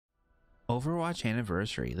Overwatch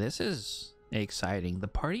anniversary. This is exciting. The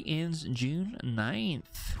party ends June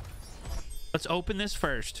 9th. Let's open this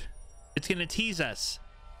first. It's gonna tease us.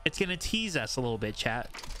 It's gonna tease us a little bit, chat.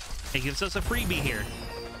 It gives us a freebie here.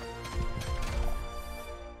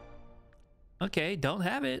 Okay, don't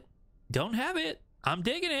have it. Don't have it. I'm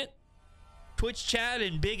digging it. Twitch chat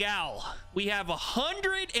and Big Al. We have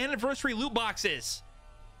 100 anniversary loot boxes.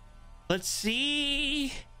 Let's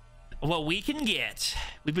see what we can get.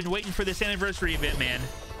 We've been waiting for this anniversary event, man.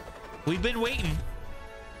 We've been waiting.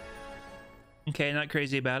 Okay, not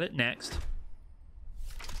crazy about it. Next.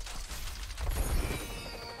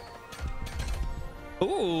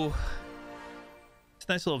 Ooh. It's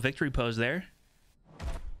a nice little victory pose there.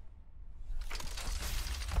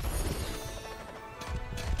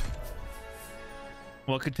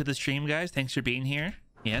 Welcome to the stream, guys. Thanks for being here.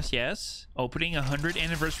 Yes, yes. Opening 100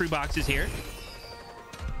 anniversary boxes here.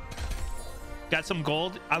 Got some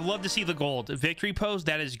gold. I love to see the gold. Victory pose.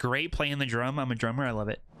 That is great. Playing the drum. I'm a drummer. I love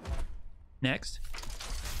it. Next.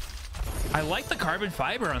 I like the carbon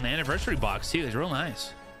fiber on the anniversary box, too. It's real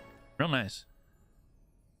nice. Real nice.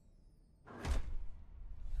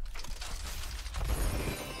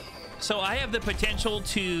 So I have the potential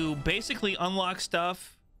to basically unlock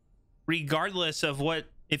stuff regardless of what,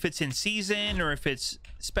 if it's in season or if it's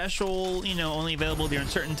special, you know, only available during a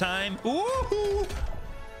certain time. Ooh,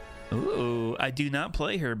 ooh, I do not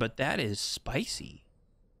play her, but that is spicy.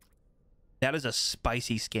 That is a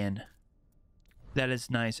spicy skin. That is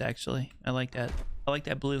nice, actually. I like that. I like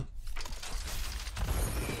that blue.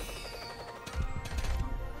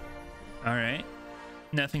 All right,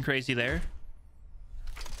 nothing crazy there.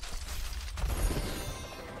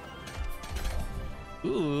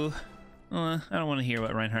 Ooh. I don't want to hear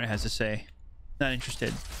what Reinhardt has to say. Not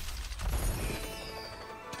interested.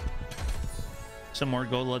 Some more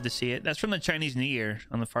gold. Love to see it. That's from the Chinese New Year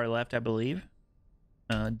on the far left, I believe.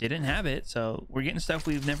 Didn't have it, so we're getting stuff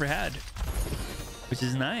we've never had, which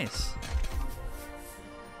is nice.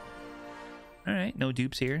 All right, no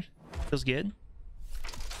dupes here. Feels good.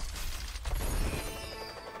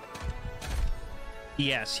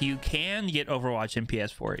 Yes, you can get Overwatch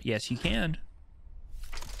MPS for it. Yes, you can.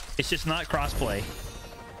 It's just not crossplay.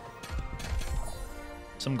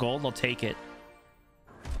 Some gold, I'll take it.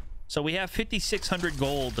 So we have 5,600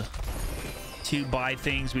 gold to buy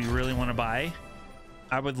things we really want to buy.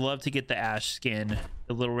 I would love to get the Ash skin,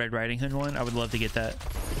 the Little Red Riding Hood one. I would love to get that.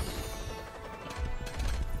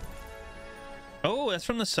 Oh, that's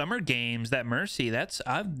from the Summer Games, that Mercy.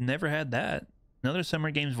 I've never had that. Another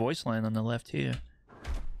Summer Games voice line on the left too.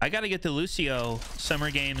 I got to get the Lucio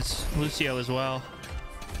Summer Games Lucio as well.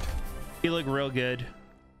 He look real good.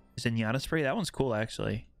 Zenyatta spray. That one's cool,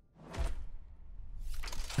 actually.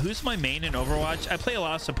 Who's my main in Overwatch? I play a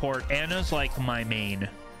lot of support. Anna's like my main.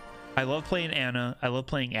 I love playing Anna. I love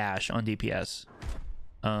playing Ashe on DPS.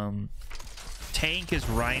 Tank is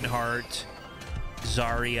Reinhardt,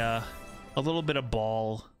 Zarya, a little bit of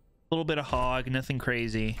Ball, a little bit of Hog. Nothing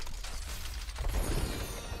crazy.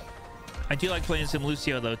 I do like playing some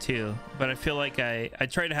Lucio though too, but I feel like I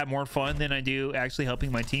try to have more fun than I do actually helping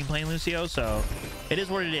my team playing Lucio, so it is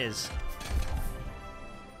what it is.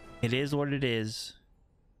 It is what it is.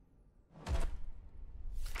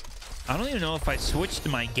 I don't even know if I switched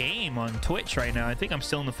my game on Twitch right now. I think I'm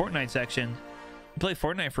still in the Fortnite section. I played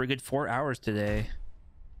Fortnite for a good 4 hours today.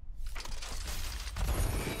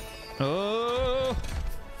 Oh!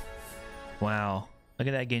 Wow. Look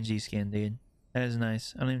at that Genji skin, dude. That is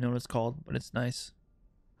nice. I don't even know what it's called, but it's nice.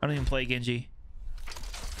 I don't even play Genji.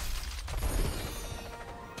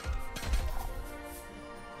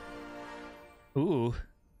 Ooh.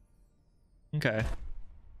 Okay.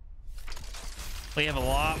 We have a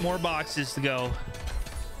lot more boxes to go.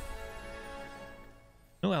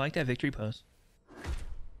 Oh, I like that victory pose.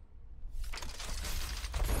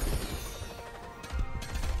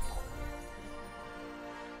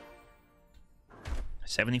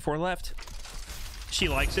 $74 left. She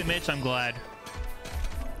likes it, Mitch. I'm glad.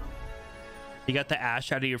 You got the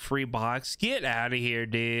Ashe out of your free box. Get out of here,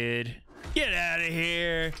 dude. Get out of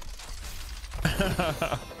here.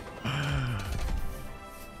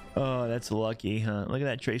 Oh, that's lucky, huh? Look at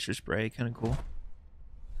that tracer spray. Kind of cool.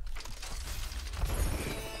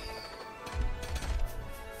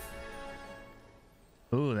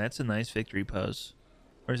 Ooh, that's a nice victory pose.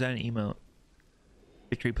 Or is that an emote?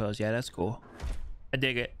 Victory pose. Yeah, that's cool. I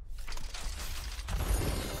dig it.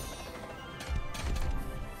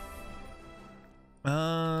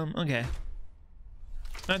 Okay.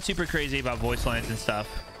 Not super crazy about voice lines and stuff.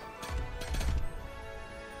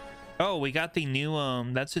 Oh, we got the new,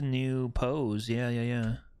 that's a new pose.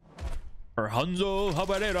 Yeah. For Hanzo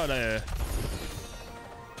Habanera.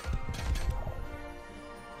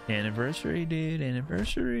 Anniversary, dude.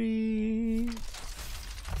 Anniversary.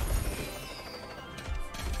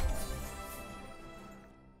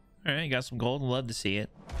 All right, got some gold. Love to see it.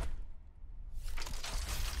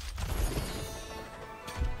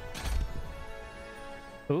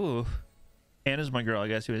 Ooh. Anna's my girl, I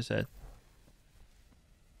guess you would have said.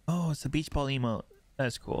 Oh, it's the beach ball emote.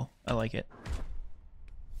 That's cool. I like it.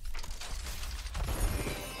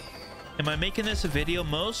 Am I making this a video?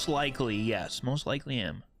 Most likely, yes. Most likely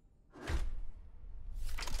am.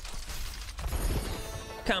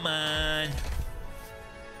 Come on.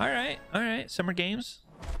 All right. All right. Summer Games.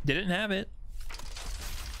 Didn't have it.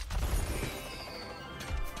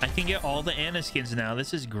 I can get all the Anna skins now.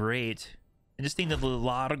 This is great. I just need a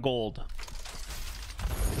lot of gold.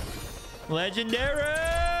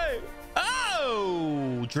 Legendary.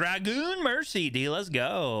 Oh, Dragoon Mercy, dude. Let's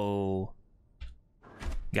go.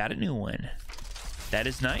 Got a new one. That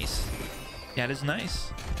is nice. That is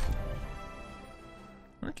nice.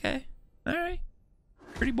 Okay. All right.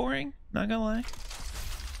 Pretty boring. Not gonna lie.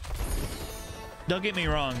 Don't get me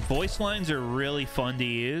wrong. Voice lines are really fun to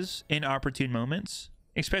use in opportune moments.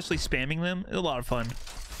 Especially spamming them. It's a lot of fun.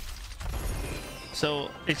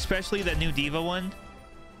 So, especially that new Diva one.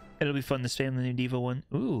 It'll be fun to spam the new Diva one.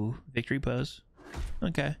 Ooh, victory pose.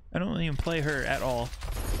 Okay. I don't even play her at all.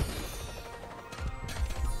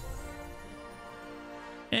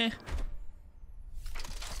 Eh.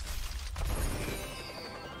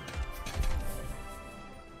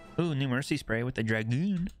 Ooh, new Mercy spray with the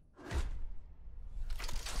Dragoon.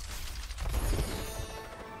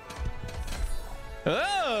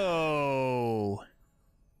 Oh!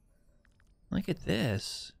 Look at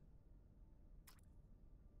this.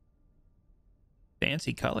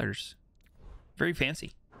 Fancy colors. Very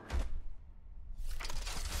fancy.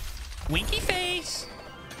 Winky face!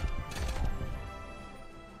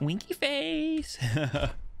 Winky face!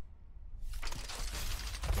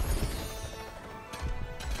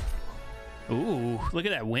 Ooh, look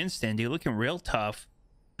at that Winston, dude. Looking real tough.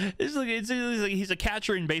 It's like he's a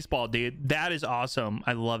catcher in baseball, dude. That is awesome.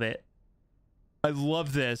 I love it. I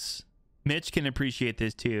love this. Mitch can appreciate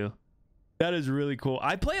this too. That is really cool.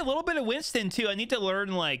 I play a little bit of Winston too. I need to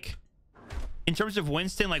learn, like, in terms of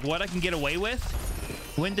Winston, like what I can get away with,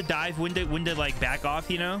 when to dive, when to like back off,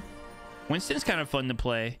 you know. Winston's kind of fun to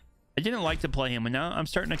play. I didn't like to play him, but now I'm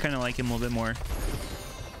starting to kind of like him a little bit more.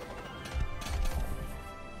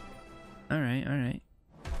 All right, all right.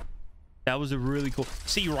 That was a really cool.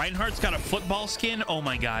 See, Reinhardt's got a football skin. Oh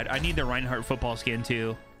my god, I need the Reinhardt football skin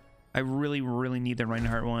too. I really, really need the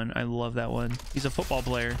Reinhardt one. I love that one. He's a football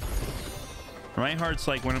player. Reinhardt's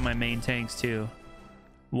like one of my main tanks too.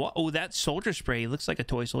 What? Oh, that soldier spray looks like a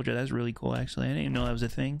toy soldier. That's really cool, actually. I didn't even know that was a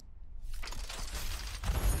thing.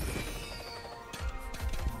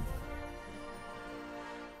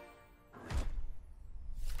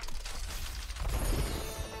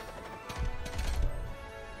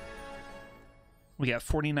 We got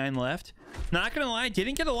 49 left. Not gonna lie,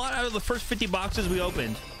 didn't get a lot out of the first 50 boxes we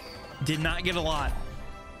opened. Did not get a lot.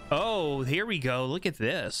 Oh, here we go. Look at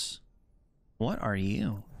this. What are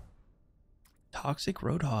you? Toxic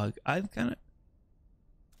Roadhog. I've kind of...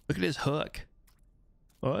 Look at his hook.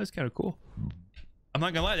 Oh, that's kind of cool. I'm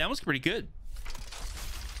not gonna lie, that was pretty good.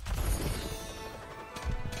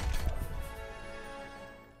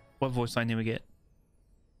 What voice line did we get?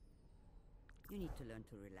 You need to learn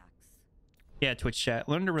to relax. Yeah, Twitch chat.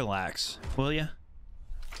 Learn to relax, will ya?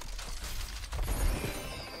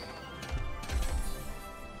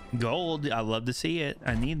 Gold. I love to see it.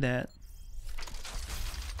 I need that.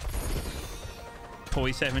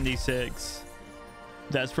 Toy 76.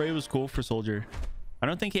 That spray was cool for Soldier. I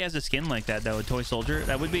don't think he has a skin like that though, a Toy Soldier.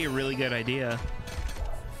 That would be a really good idea.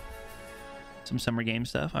 Some summer game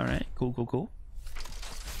stuff. All right. Cool, cool, cool.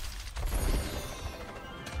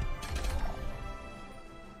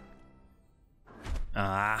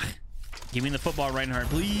 Ah, give me the football, Reinhardt,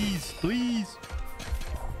 please, please.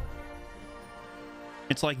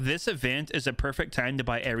 It's like this event is a perfect time to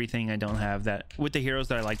buy everything I don't have that with the heroes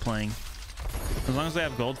that I like playing, as long as I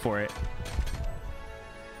have gold for it.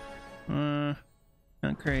 Not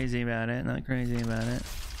crazy about it. Not crazy about it.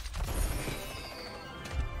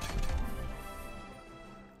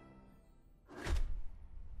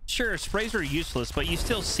 Sure, sprays are useless, but you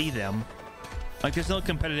still see them. Like, there's no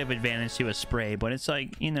competitive advantage to a spray, but it's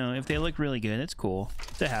like, you know, if they look really good, it's cool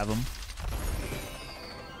to have them.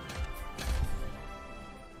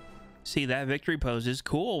 See, that victory pose is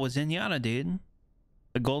cool with Zenyatta, dude.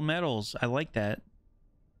 The gold medals. I like that.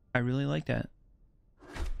 I really like that.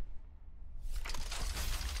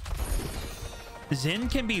 Zen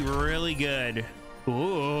can be really good.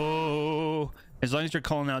 Ooh. As long as you're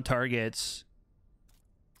calling out targets.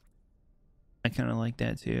 I kind of like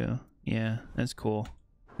that too. Yeah, that's cool.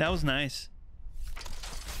 That was nice.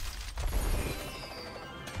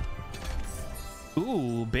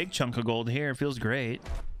 Ooh, big chunk of gold here. Feels great.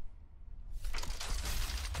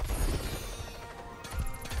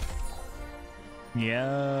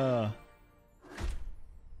 Yeah.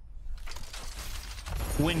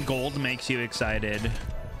 When gold makes you excited.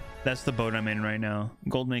 That's the boat I'm in right now.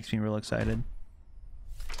 Gold makes me real excited.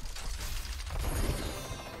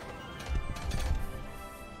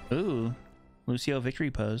 Ooh, Lucio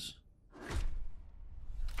victory pose.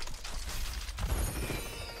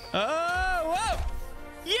 Oh, whoa!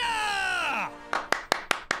 Yeah!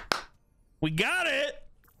 We got it!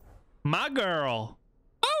 My girl.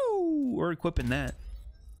 Oh, we're equipping that.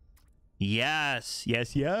 Yes,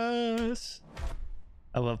 yes, yes.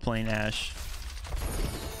 I love playing Ash.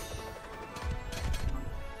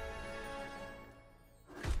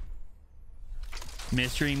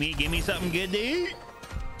 Mystery meat, give me something good to eat.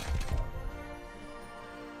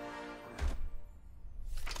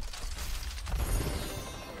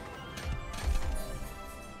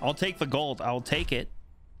 I'll take the gold. I'll take it.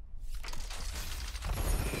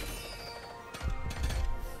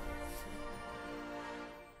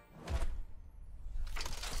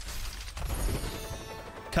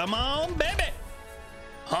 Come on, baby.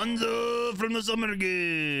 Hanzo from the Summer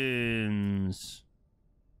Games.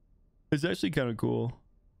 It's actually kind of cool.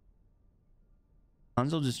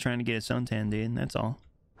 Hanzo just trying to get his suntan, dude. That's all.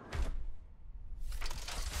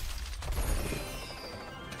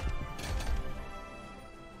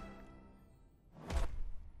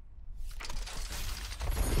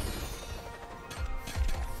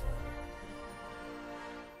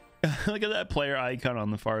 Look at that player icon on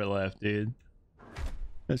the far left, dude.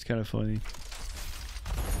 That's kind of funny.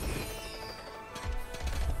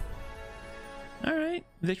 All right,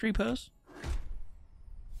 victory pose.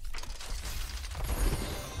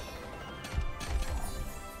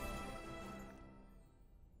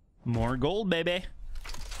 More gold, baby.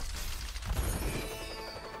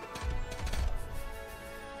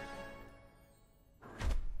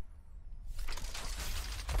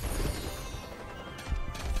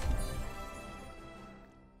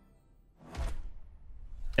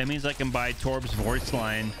 That means I can buy Torb's voice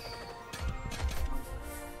line.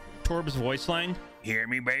 Torb's voice line? Hear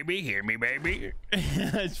me, baby. Hear me, baby.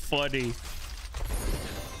 That's funny.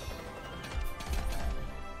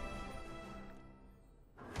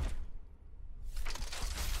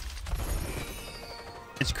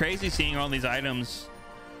 It's crazy seeing all these items.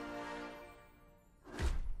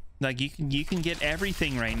 Like you can get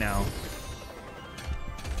everything right now.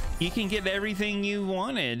 You can get everything you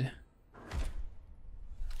wanted.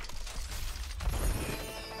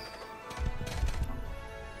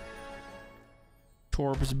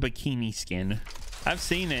 Torb's bikini skin. I've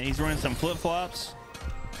seen it. He's wearing some flip-flops.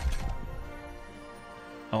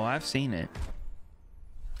 Oh, I've seen it.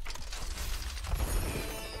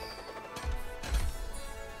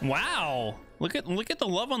 Wow. Look at the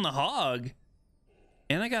love on the hog.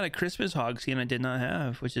 And I got a Christmas hog skin I did not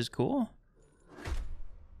have, which is cool.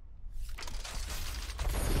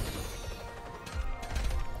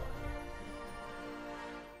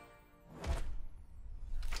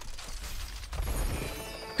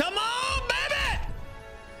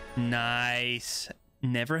 Nice.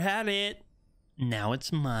 Never had it. Now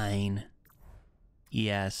it's mine.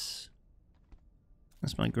 Yes.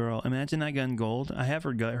 That's my girl. Imagine that gun gold. I have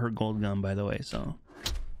her gold gun, by the way, so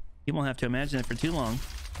you won't have to imagine it for too long.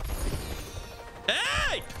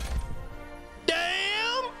 Hey!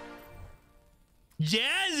 Damn!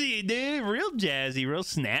 Jazzy, dude. Real jazzy, real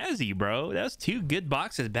snazzy, bro. That's two good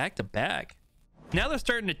boxes back to back. Now they're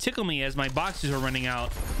starting to tickle me as my boxes are running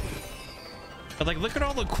out. But like, look at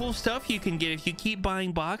all the cool stuff you can get if you keep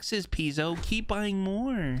buying boxes, PIZO. Keep buying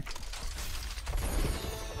more.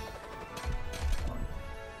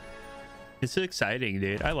 It's exciting,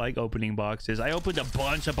 dude. I like opening boxes. I opened a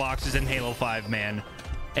bunch of boxes in Halo 5, man.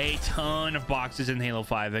 A ton of boxes in Halo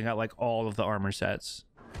 5. I got like all of the armor sets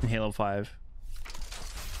in Halo 5.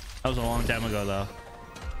 That was a long time ago, though.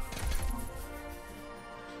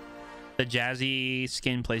 The jazzy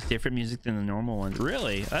skin plays different music than the normal one.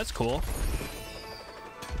 Really? That's cool.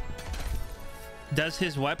 Does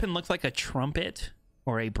his weapon look like a trumpet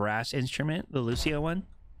or a brass instrument, the Lucio one?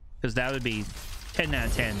 Because that would be 10 out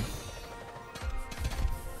of 10.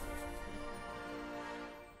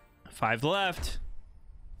 5 left.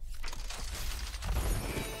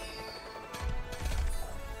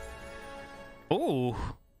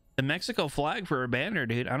 Oh, the Mexico flag for a banner,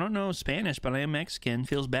 dude. I don't know Spanish, but I am Mexican.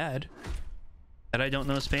 Feels bad. that I don't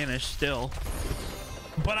know Spanish still,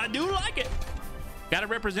 but I do like it. Gotta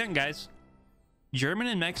represent, guys. German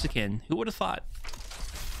and Mexican. Who would have thought?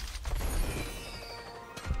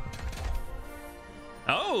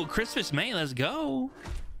 Oh, Christmas May. Let's go.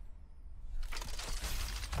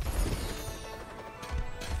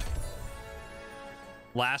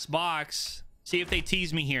 Last box. See if they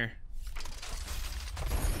tease me here.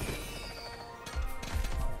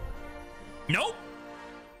 Nope.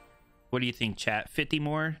 What do you think, chat? 50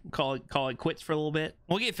 more? Call it quits for a little bit?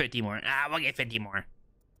 We'll get 50 more. We'll get 50 more.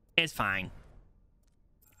 It's fine.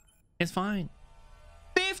 It's fine.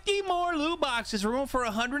 50 more loot boxes. We're going for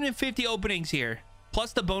 150 openings here.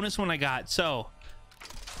 Plus the bonus one I got. So,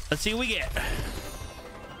 let's see what we get.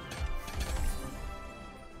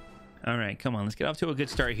 All right, come on. Let's get off to a good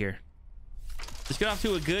start here. Let's get off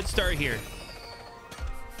to a good start here.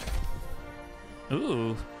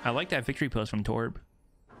 Ooh, I like that victory post from Torb.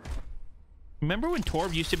 Remember when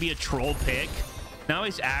Torb used to be a troll pick? Now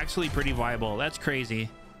he's actually pretty viable. That's crazy.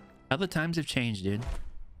 How the times have changed, dude.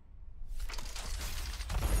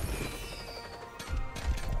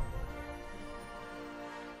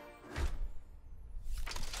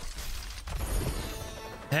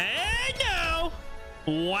 Hey, no!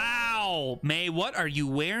 Wow. May, what are you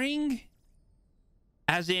wearing?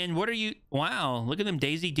 As in, what are you... Wow, look at them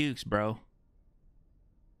Daisy Dukes, bro.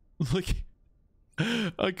 Look...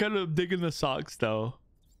 I kind of digging the socks, though.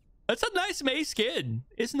 That's a nice May skin.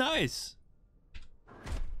 It's nice.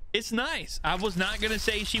 It's nice. I was not going to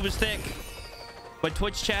say she was thick. But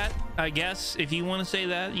Twitch chat, I guess, if you want to say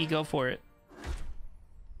that, you go for it.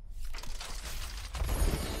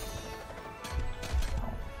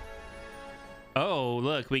 Oh,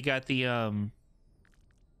 look, we got the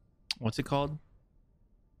what's it called?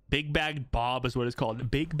 Big Bad Bob is what it's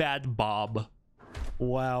called. Big Bad Bob.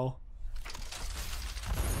 Wow.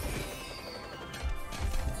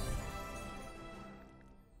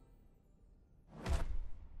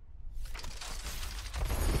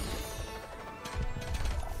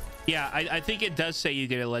 Yeah, I think it does say you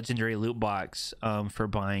get a legendary loot box for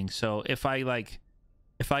buying. So if I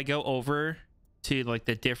go over to like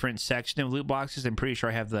the different section of loot boxes, I'm pretty sure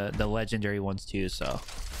I have the legendary ones too. So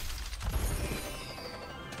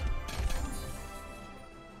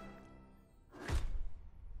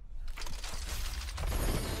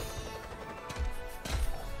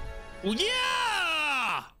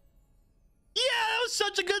yeah, that was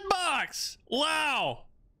such a good box. Wow,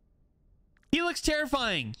 he looks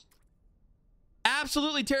terrifying.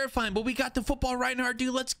 Absolutely terrifying. But we got the football Reinhardt,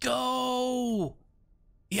 dude. Let's go.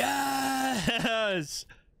 Yes.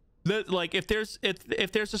 Like if there's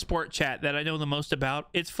a sport chat that I know the most about,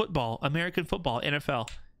 it's football, American football, NFL.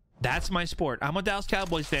 That's my sport. I'm a Dallas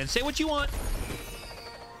Cowboys fan. Say what you want,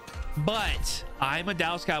 but I'm a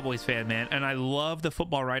Dallas Cowboys fan, man, and I love the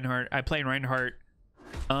football Reinhardt. I play Reinhardt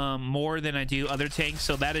more than I do other tanks,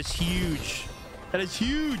 so that is huge. That is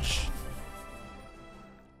huge.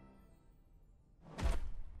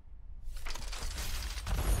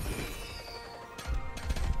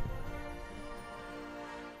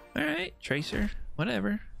 All right, Tracer,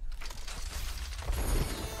 whatever.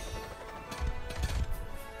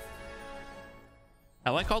 I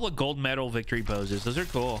like all the gold medal victory poses. Those are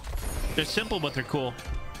cool. They're simple, but they're cool.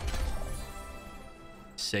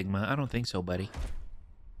 Sigma, I don't think so, buddy.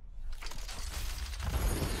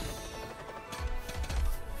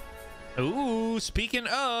 Ooh, speaking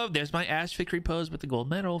of, there's my Ash victory pose with the gold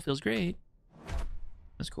medal. Feels great.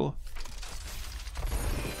 That's cool.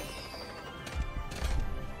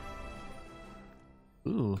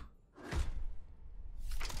 Ooh.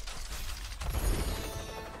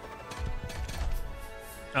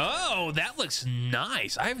 Oh, that looks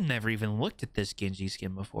nice. I've never even looked at this Genji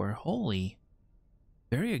skin before. Holy.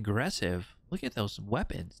 Very aggressive. Look at those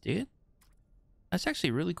weapons, dude. That's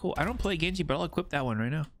actually really cool. I don't play Genji, but I'll equip that one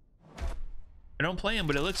right now. I don't play him,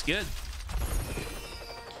 but it looks good.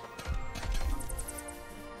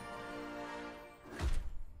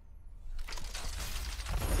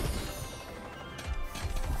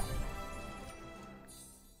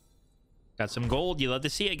 Got some gold. You love to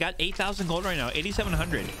see it. Got 8,000 gold right now.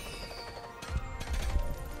 8,700.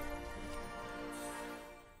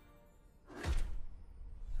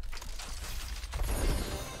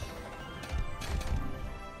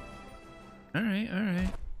 All right, all right.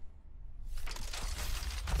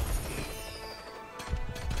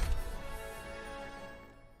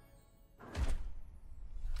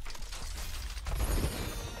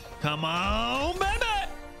 Come on, baby.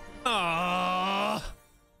 Aww.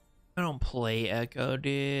 I don't play Echo,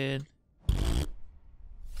 dude.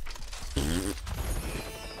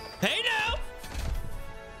 Hey, no.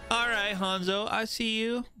 All right. right, Hanzo. I see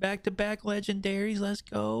you. Back-to-back legendaries. Let's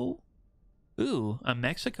go. Ooh, a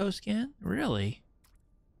Mexico skin? Really?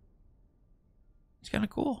 It's kind of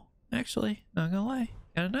cool, actually. Not gonna lie.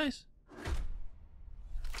 Kind of nice.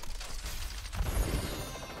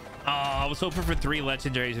 Oh, I was hoping for 3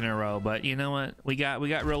 legendaries in a row, but you know what? We got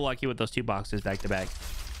real lucky with those 2 boxes back-to-back.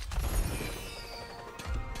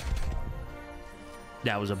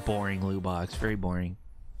 That was a boring loot box. Very boring.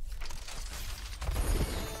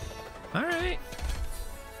 All right.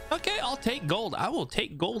 Okay, I'll take gold. I will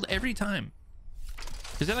take gold every time.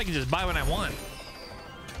 Because then I can just buy what I want.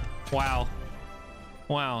 Wow.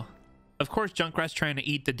 Wow. Of course, Junkrat's trying to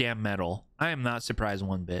eat the damn metal. I am not surprised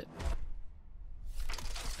one bit.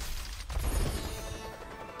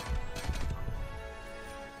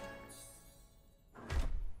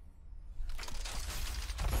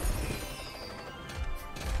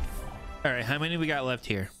 All right, how many we got left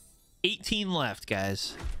here? 18 left,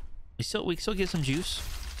 guys. We still get some juice.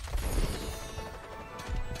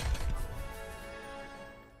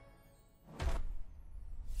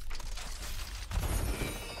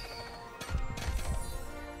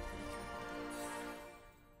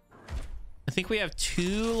 I think we have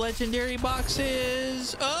 2 legendary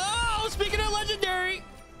boxes. Oh, speaking of legendary.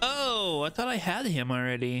 Oh, I thought I had him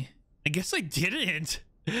already. I guess I didn't.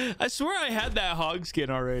 I swear I had that hog skin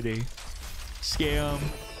already. Scam.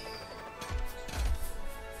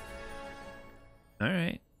 All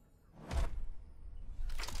right.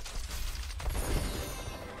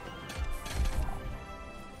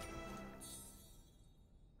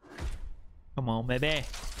 Come on, baby.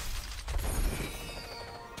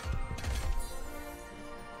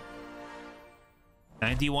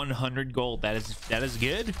 $9,100 gold. That is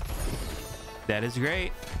good. That is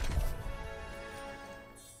great.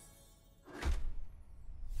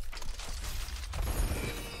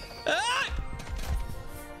 Ah!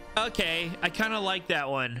 Okay, I kind of like that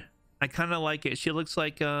one. I kind of like it. She looks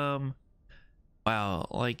like wow,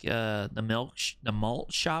 like the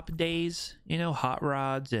malt shop days, you know, hot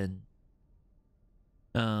rods and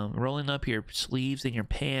rolling up your sleeves in your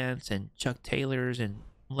pants and Chuck Taylors and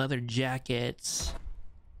leather jackets.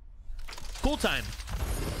 Cool time.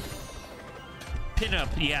 Pinup,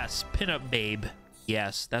 yes. Pinup babe.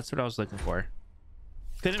 Yes, that's what I was looking for.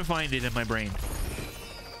 Couldn't find it in my brain.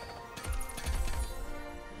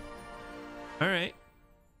 All right.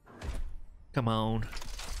 Come on.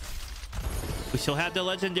 We still have the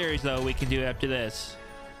legendaries, though, we can do after this.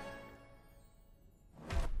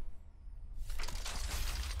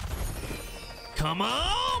 Come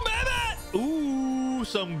on, baby! Ooh,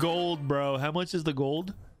 some gold, bro. How much is the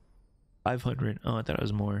gold? 500. Oh, I thought it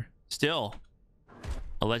was more. Still,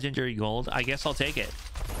 a legendary gold. I guess I'll take it.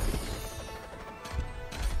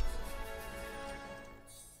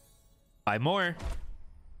 Buy more.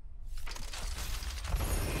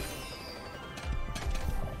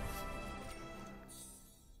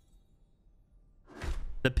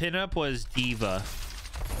 The pinup was Diva.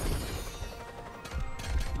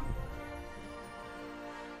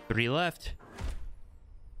 3 left.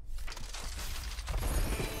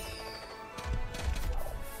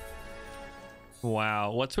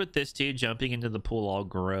 Wow, what's with this dude jumping into the pool all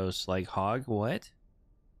gross? Like, hog? What?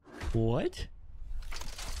 What?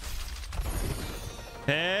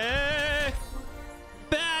 Hey!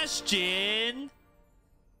 Bastion!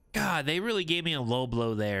 God, they really gave me a low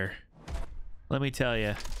blow there. Let me tell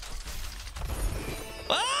you.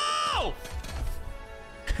 Oh!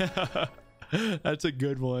 That's a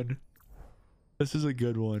good one. This is a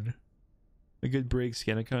good one. A good break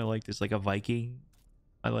skin. I kind of like this, like a Viking.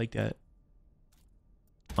 I like that.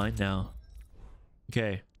 Mine now.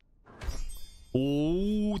 Okay.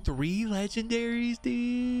 Oh, 3 legendaries,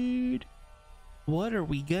 dude. What are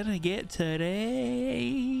we gonna get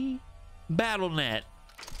today? BattleNet.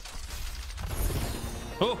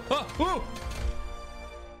 Oh, oh, oh.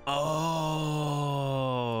 Oh.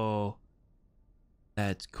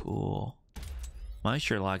 That's cool. My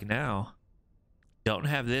Sherlock now. Don't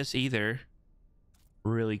have this either.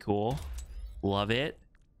 Really cool. Love it.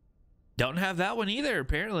 Don't have that one either,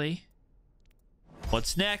 apparently.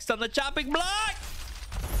 What's next on the chopping block?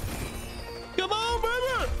 Come on,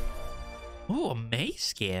 baby! Ooh, a May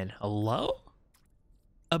skin. Hello?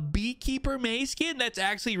 A beekeeper May skin? That's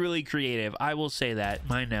actually really creative. I will say that.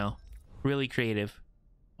 Mine now. Really creative.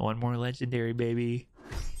 One more legendary, baby.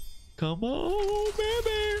 Come on,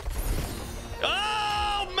 baby!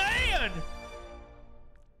 Oh, man!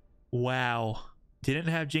 Wow. Didn't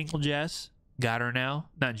have Jingle Jess. Got her now.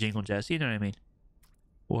 Not Jingle Jess. You know what I mean.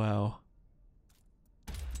 Wow.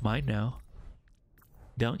 Mine now.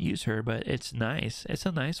 Don't use her, but it's nice. It's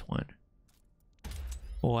a nice one.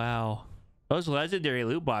 Wow. Those legendary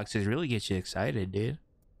loot boxes really get you excited, dude.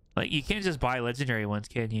 Like, you can't just buy legendary ones,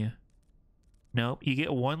 can you? Nope. You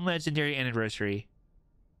get one legendary anniversary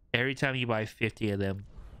every time you buy 50 of them.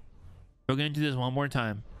 We're going to do this one more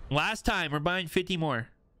time. Last time, we're buying 50 more.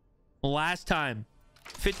 Last time.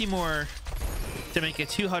 50 more to make it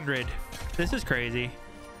 200. This is crazy.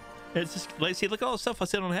 It's just, let's see, look at all the stuff I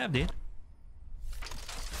still don't have, dude.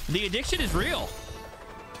 The addiction is real.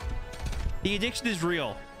 The addiction is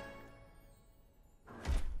real.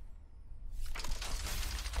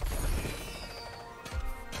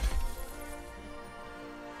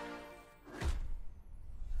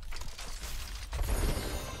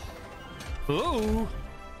 Ooh.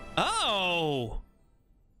 Oh.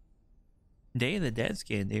 Day of the Dead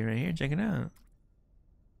skin, dude, right here. Check it out.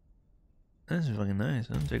 This is fucking nice.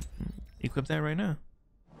 I'm gonna equip that right now.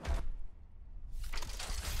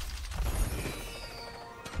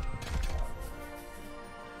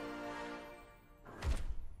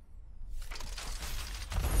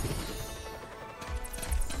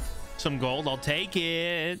 Some gold, I'll take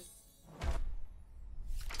it.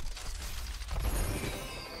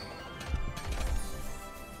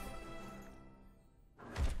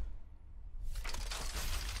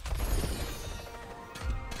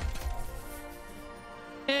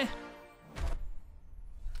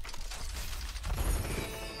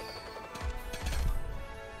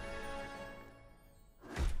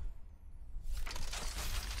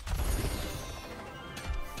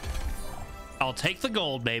 I'll take the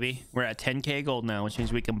gold, baby. We're at 10k gold now, which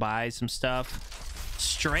means we can buy some stuff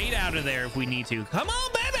straight out of there if we need to. Come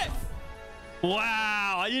on, baby.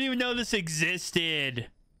 Wow, I didn't even know this existed.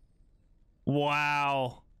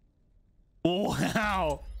 Wow.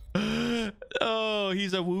 Wow. Oh,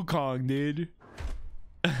 he's a Wukong, dude.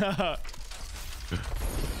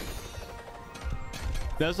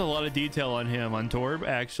 That's a lot of detail on him, on Torb,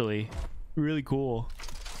 actually. Really cool.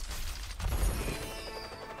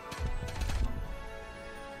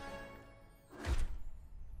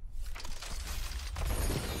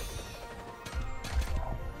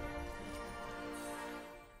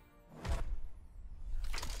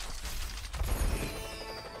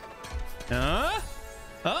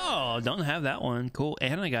 Oh, don't have that one. Cool.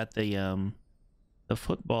 And I got the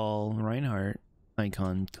football Reinhardt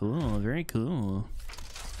icon. Cool. Very cool.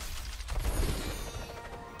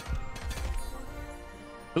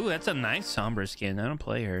 Ooh, that's a nice Sombra skin. I don't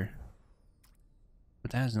play her,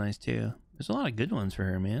 but that is nice too. There's a lot of good ones for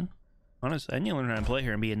her, man. Honestly, I need to learn how to play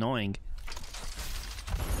her and be annoying.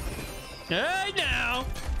 Hey, now.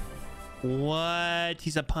 What?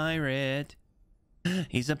 He's a pirate.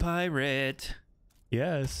 He's a pirate.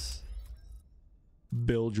 Yes.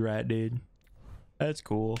 Bilge rat, dude. That's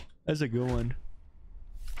cool. That's a good one.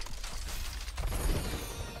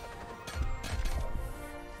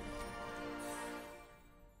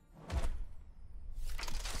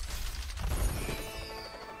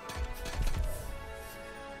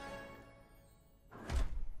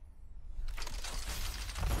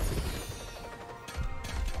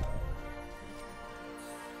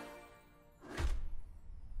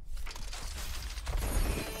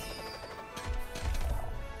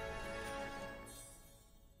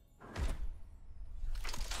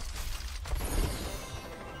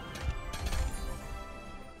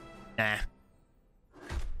 Nah.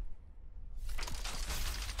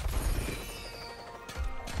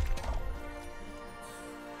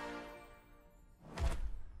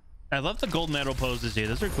 I love the gold medal poses, dude.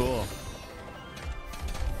 Those are cool.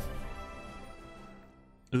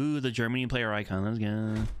 Ooh, the Germany player icon. Let's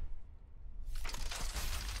go.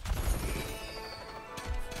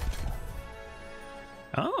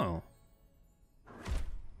 Oh.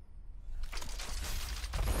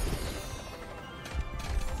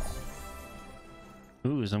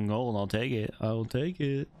 Ooh, some gold. I'll take it. I'll take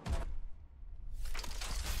it.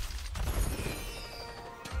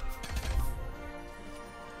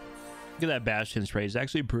 Look at that Bastion spray. It's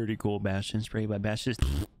actually pretty cool. Bastion spray by Bastion.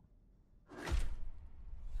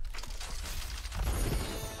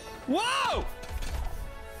 Whoa!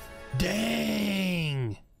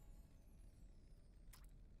 Dang!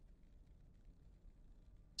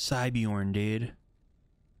 Cybjorn, dude.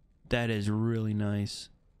 That is really nice.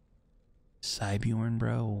 Cybjorn,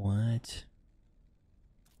 bro. What?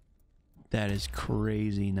 That is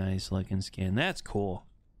crazy nice looking skin. That's cool.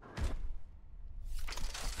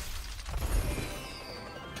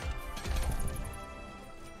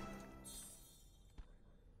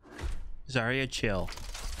 Zarya, chill.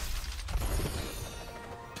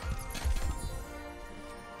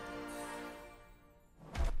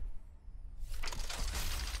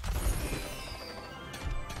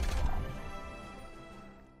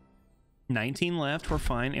 19 left. We're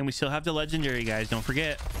fine. And we still have the legendary, guys. Don't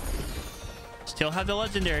forget. Still have the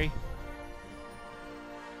legendary.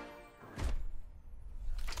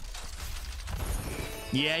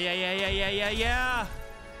 Yeah.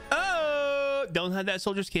 Oh, don't have that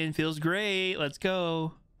soldier skin. Feels great. Let's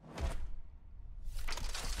go.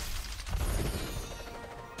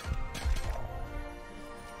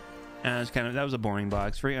 That was a boring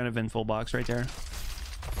box. Very uneventful box right there.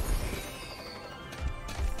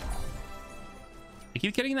 I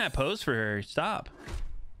keep getting that pose for her. Stop.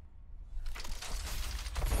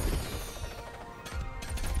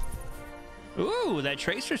 Ooh, that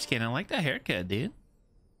tracer skin. I like that haircut, dude.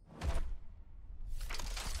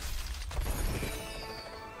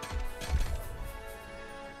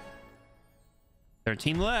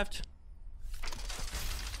 Team left.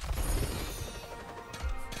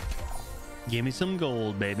 Give me some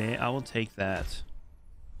gold, baby. I will take that.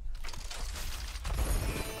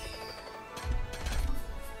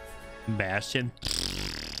 Bastion.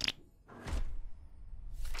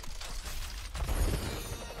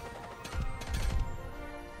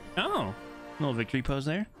 Oh, little victory pose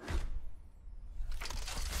there.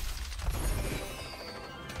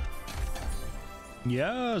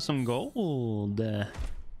 Yeah, some gold.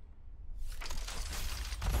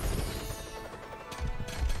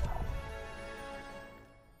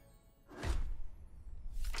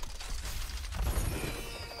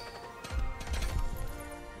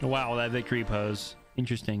 Wow, that victory pose.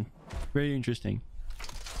 Interesting. Very interesting.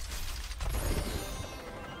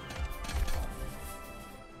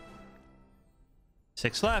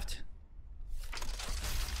 Six left.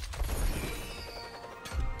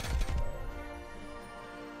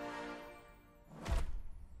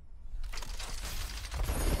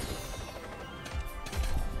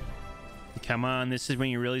 Come on, this is when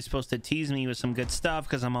you're really supposed to tease me with some good stuff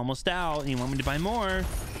because I'm almost out and you want me to buy more.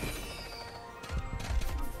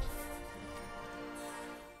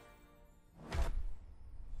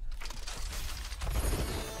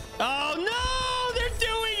 Oh no, they're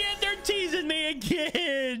doing it. They're teasing me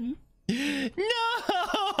again.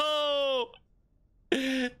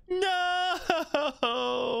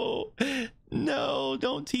 No,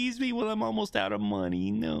 don't tease me when I'm almost out of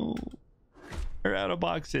money. No, or out of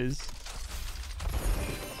boxes.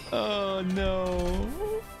 Oh no.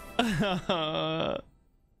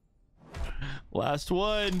 Last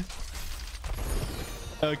one.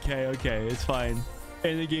 Okay, it's fine.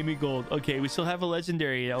 And they gave me gold. Okay, we still have a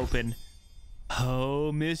legendary to open.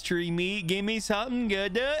 Oh, mystery meat, give me something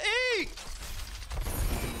good to eat.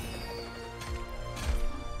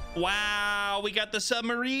 Wow, we got the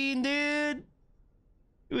submarine, dude.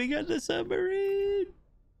 We got the submarine.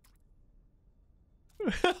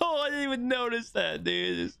 Oh, I didn't even notice that,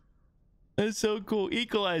 dude. That's so cool.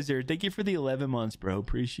 Equalizer, thank you for the 11 months, bro.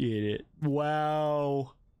 Appreciate it.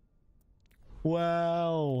 Wow.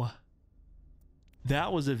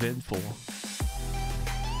 That was eventful.